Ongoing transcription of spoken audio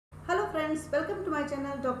friends, welcome to my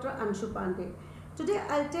channel Dr. Anshu Pandey. Today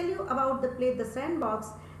I'll tell you about the play The Sandbox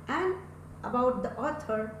and about the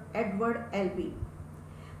author Edward Albee.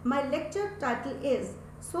 My lecture title is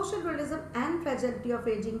Social Realism and Fragility of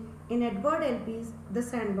Aging in Edward Albee's The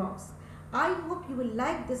Sandbox. I hope you will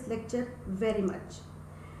like this lecture very much.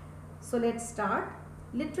 So let's start.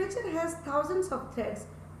 Literature has thousands of threads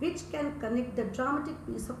which can connect the dramatic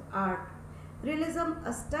piece of art. Realism,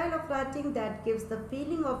 a style of writing that gives the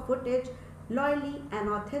feeling of footage, loyally and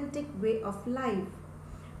authentic way of life.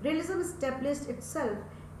 Realism established itself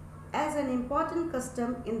as an important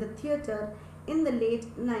custom in the theatre in the late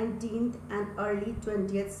 19th and early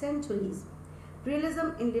 20th centuries. Realism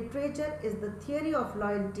in literature is the theory of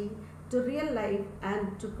loyalty to real life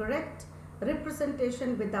and to correct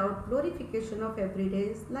representation without glorification of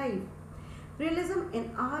everyday life. Realism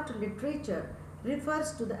in art or literature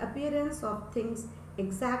refers to the appearance of things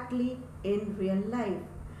exactly in real life.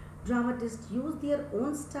 Dramatists use their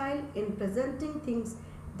own style in presenting things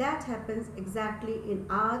that happens exactly in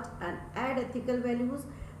art and add ethical values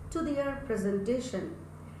to their presentation.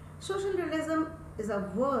 Social realism is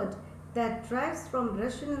a word that derives from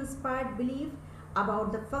Russian-inspired belief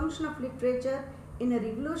about the function of literature in a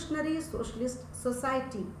revolutionary socialist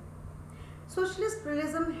society. Socialist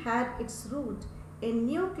realism had its root in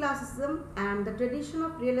neoclassicism and the tradition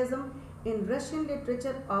of realism in Russian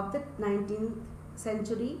literature of the 19th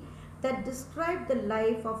century that described the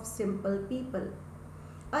life of simple people.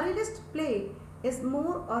 A realist play is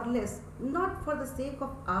more or less not for the sake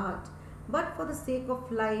of art but for the sake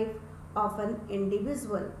of life of an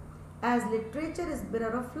individual, as literature is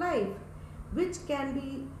mirror of life, which can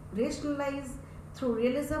be rationalized through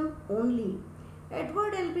realism only.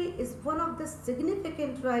 Edward Albee is one of the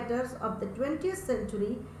significant writers of the 20th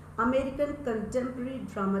century American contemporary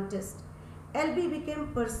dramatist. Albee became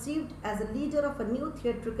perceived as a leader of a new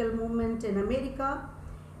theatrical movement in America.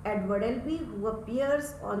 Edward Albee, who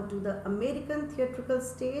appears onto the American theatrical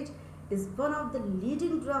stage, is one of the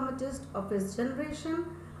leading dramatists of his generation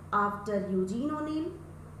after Eugene O'Neill,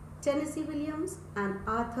 Tennessee Williams, and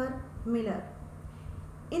Arthur Miller.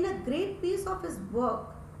 In a great piece of his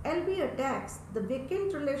work, Albee attacks the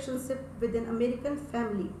vacant relationship within American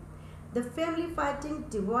family. The family fighting,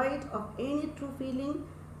 devoid of any true feeling,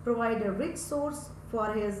 provide a rich source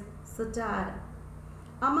for his satire.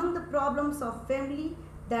 Among the problems of family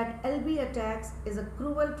that Albee attacks is a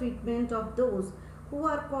cruel treatment of those who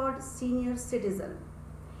are called senior citizens.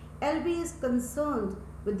 Albee is concerned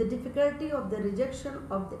with the difficulty of the rejection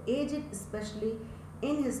of the aged, especially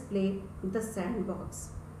in his play The Sandbox.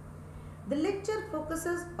 The lecture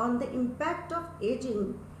focuses on the impact of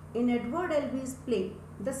aging in Edward Albee's play,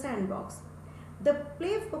 The Sandbox. The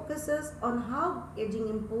play focuses on how aging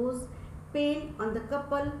imposes pain on the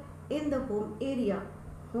couple in the home area.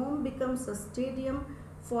 Home becomes a stadium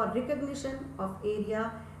for recognition of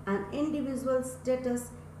area and individual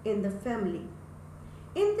status in the family.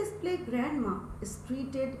 In this play, grandma is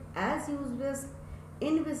treated as useless,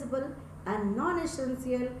 invisible, and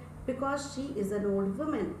non-essential because she is an old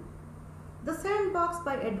woman. The Sandbox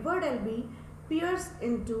by Edward Albee peers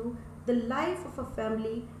into the life of a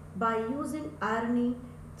family by using irony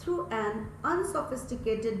through an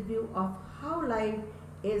unsophisticated view of how life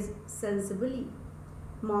is sensibly.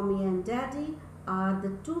 Mommy and Daddy are the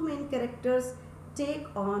two main characters take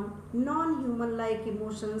on non-human-like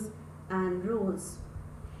emotions and roles.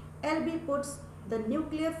 Albee puts the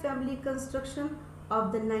nuclear family construction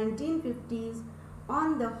of the 1950s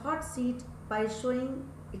on the hot seat by showing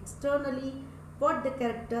externally what the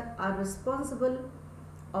characters are responsible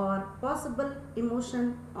or possible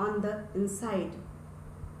emotion on the inside.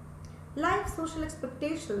 Like social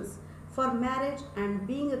expectations for marriage and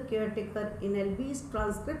being a caretaker in Albee's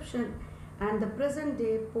transcription and the present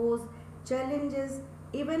day pose challenges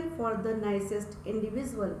even for the nicest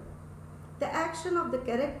individual. The action of the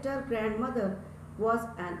character grandmother was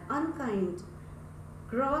an unkind,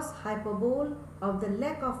 gross hyperbole of the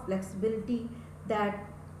lack of flexibility that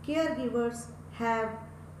caregivers have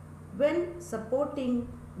when supporting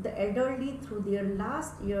the elderly through their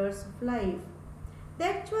last years of life. The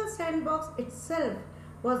actual Sandbox itself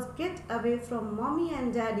was get away from mommy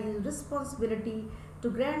and daddy's responsibility to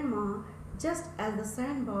grandma, just as the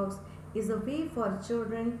Sandbox is a way for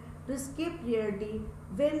children to escape reality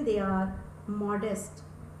when they are modest.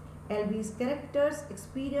 Albee's characters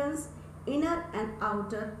experience inner and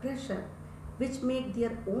outer pressure, which make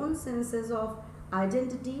their own senses of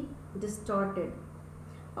identity distorted.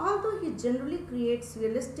 Although he generally creates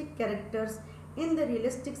realistic characters in the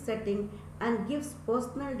realistic setting and gives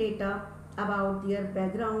personal data about their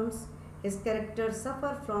backgrounds, his characters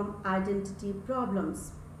suffer from identity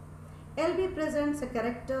problems. Albee presents a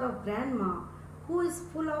character of grandma who is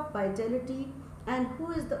full of vitality and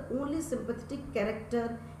who is the only sympathetic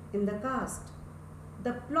character in the cast.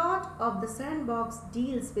 The plot of the Sandbox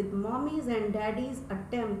deals with mommy's and daddy's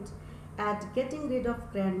attempt at getting rid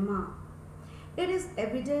of grandma. It is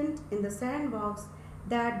evident in the Sandbox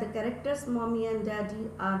that the characters mommy and daddy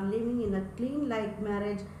are living in a clean like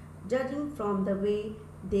marriage, judging from the way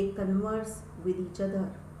they converse with each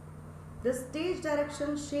other. The stage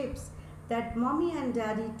direction shapes that mommy and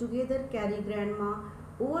daddy together carry grandma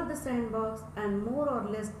over the Sandbox and more or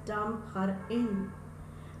less dump her in.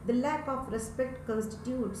 The lack of respect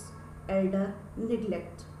constitutes elder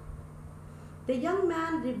neglect. The young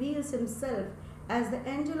man reveals himself as the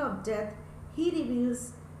angel of death. He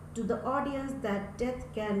reveals to the audience that death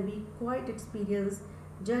can be quite experienced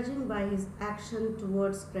judging by his action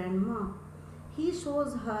towards grandma. He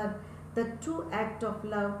shows her the true act of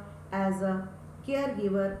love as a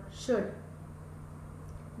caregiver should.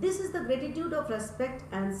 This is the gratitude of respect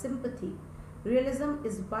and sympathy. Realism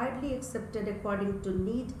is widely accepted according to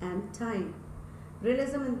need and time.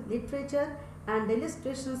 Realism in literature and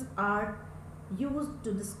illustrations are used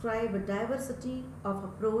to describe a diversity of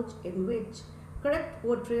approach in which correct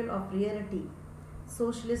portrayal of reality.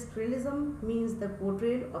 Socialist realism means the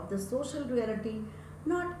portrayal of the social reality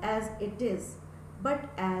not as it is, but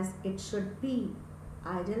as it should be,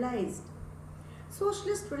 idealized.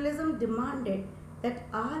 Socialist realism demanded that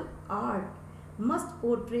all art must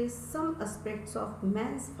portray some aspects of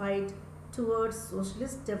man's fight towards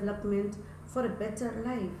socialist development for a better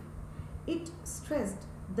life. It stressed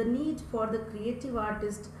the need for the creative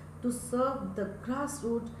artist to serve the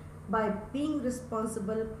grassroots by being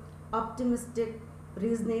responsible, optimistic,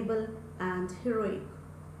 reasonable, and heroic.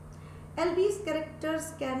 Albee's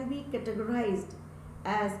characters can be categorized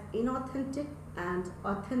as inauthentic and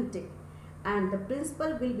authentic, and the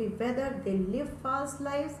principle will be whether they live false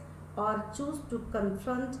lives or choose to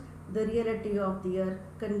confront the reality of their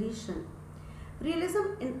condition.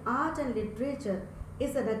 Realism in art and literature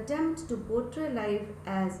is an attempt to portray life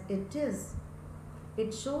as it is.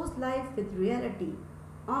 It shows life with reality,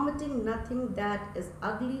 omitting nothing that is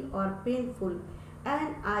ugly or painful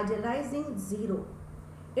and idealizing zero.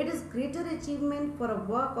 It is greater achievement for a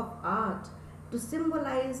work of art to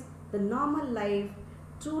symbolize the normal life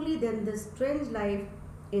truly than the strange life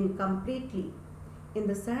incompletely. In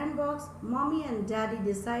the Sandbox, mommy and daddy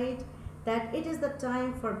decide that it is the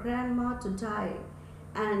time for grandma to die,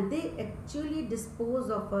 and they actually dispose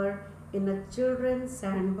of her in a children's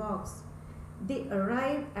sandbox. They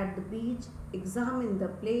arrive at the beach, examine the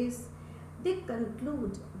place, they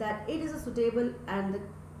conclude that it is suitable and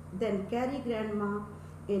then carry grandma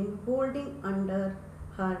in holding under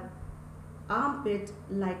her armpit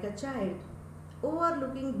like a child.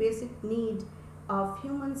 Overlooking basic need of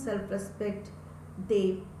human self-respect,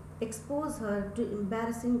 they expose her to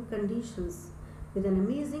embarrassing conditions. With an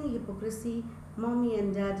amazing hypocrisy, mommy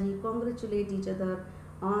and daddy congratulate each other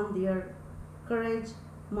on their courage.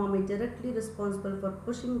 Mommy directly responsible for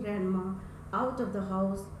pushing grandma out of the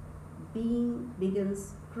house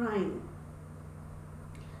begins crying.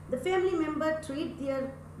 The family member treat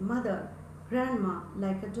their mother, grandma,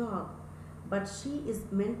 like a dog, but she is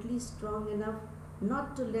mentally strong enough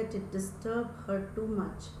not to let it disturb her too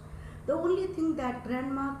much. The only thing that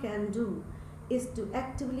grandma can do is to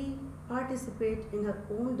actively participate in her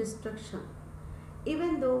own destruction.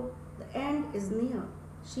 Even though the end is near,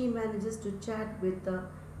 she manages to chat with the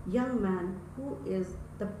young man who is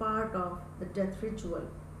the part of the death ritual.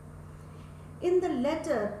 In the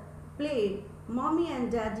latter play, mommy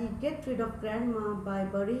and daddy get rid of grandma by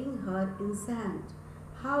burying her in sand.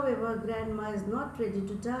 However, grandma is not ready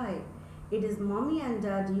to die. It is mommy and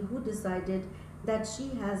daddy who decided that she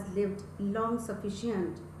has lived long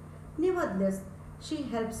sufficient. Nevertheless, she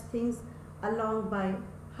helps things along by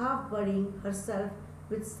half burying herself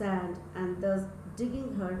with sand and thus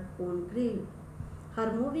digging her own grave.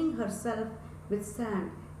 Her moving herself with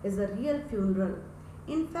sand is a real funeral.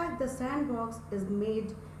 In fact, the sandbox is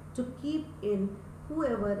made to keep in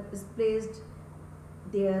whoever is placed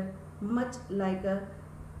there, much like a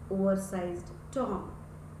oversized tomb.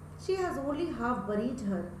 She has only half buried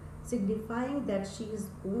her, signifying that she is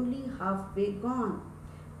only halfway gone.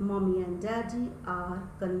 Mommy and daddy are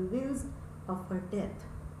convinced of her death.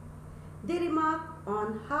 They remark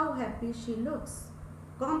on how happy she looks,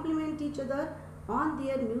 compliment each other on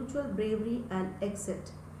their mutual bravery and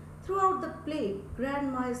exit. Throughout the play,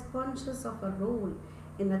 grandma is conscious of her role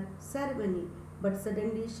in a ceremony, but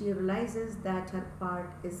suddenly she realizes that her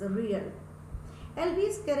part is real.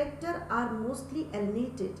 Albee's characters are mostly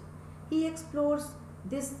alienated. He explores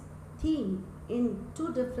this theme in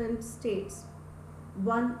two different states.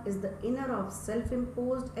 One is the inner of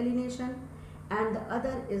self-imposed alienation, and the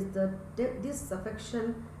other is the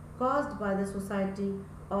disaffection caused by the society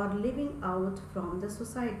or living out from the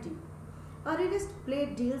society. A realist play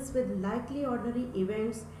deals with likely ordinary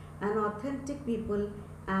events and authentic people,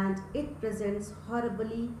 and it presents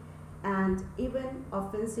horribly and even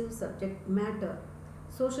offensive subject matter.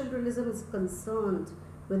 Social realism is concerned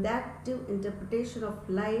with active interpretation of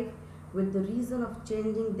life with the reason of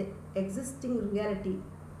changing the existing reality.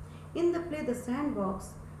 In the play The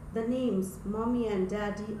Sandbox, the names mommy and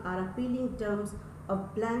daddy are appealing terms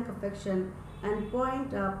of blank affection and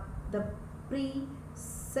point up the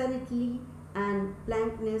pre-sanity and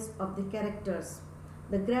blankness of the characters.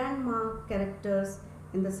 The grandma characters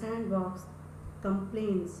in The Sandbox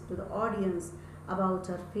complains to the audience about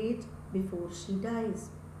her fate before she dies.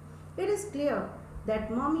 It is clear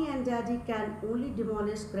that mommy and daddy can only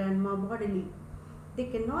demolish grandma bodily. They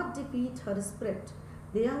cannot defeat her spirit.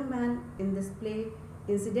 The young man in this play,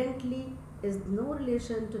 incidentally, is no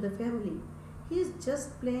relation to the family. He is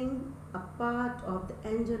just playing a part of the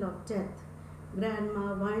angel of death.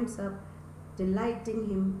 Grandma winds up delighting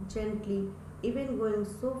him gently, even going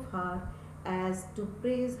so far as to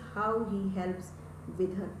praise how he helps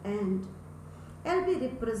with her end. Albee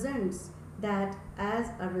represents that as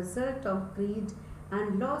a result of greed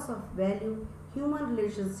and loss of value, human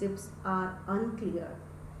relationships are unclear.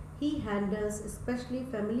 He handles especially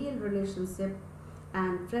familial relationship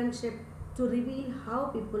and friendship to reveal how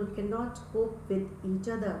people cannot cope with each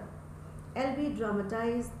other. Albee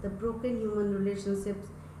dramatized the broken human relationships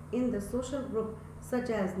in the social group such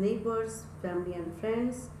as neighbors, family and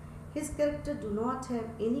friends. His characters do not have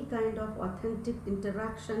any kind of authentic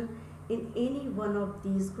interaction in any one of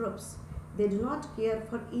these groups. They do not care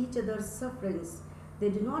for each other's sufferings. They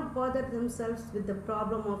do not bother themselves with the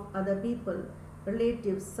problem of other people.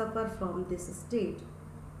 Relatives suffer from this state.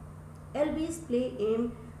 Albee's play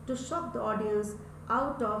aimed to shock the audience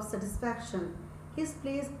out of satisfaction. His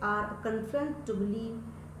plays are a confront to believe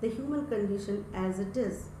the human condition as it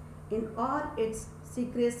is, in all its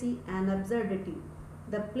secrecy and absurdity.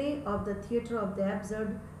 The play of the theatre of the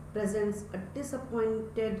absurd presents a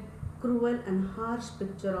disappointed, cruel and harsh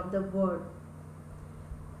picture of the world.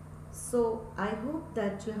 So I hope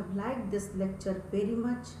that you have liked this lecture very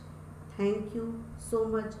much. Thank you so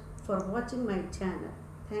much for watching my channel.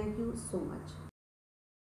 Thank you so much.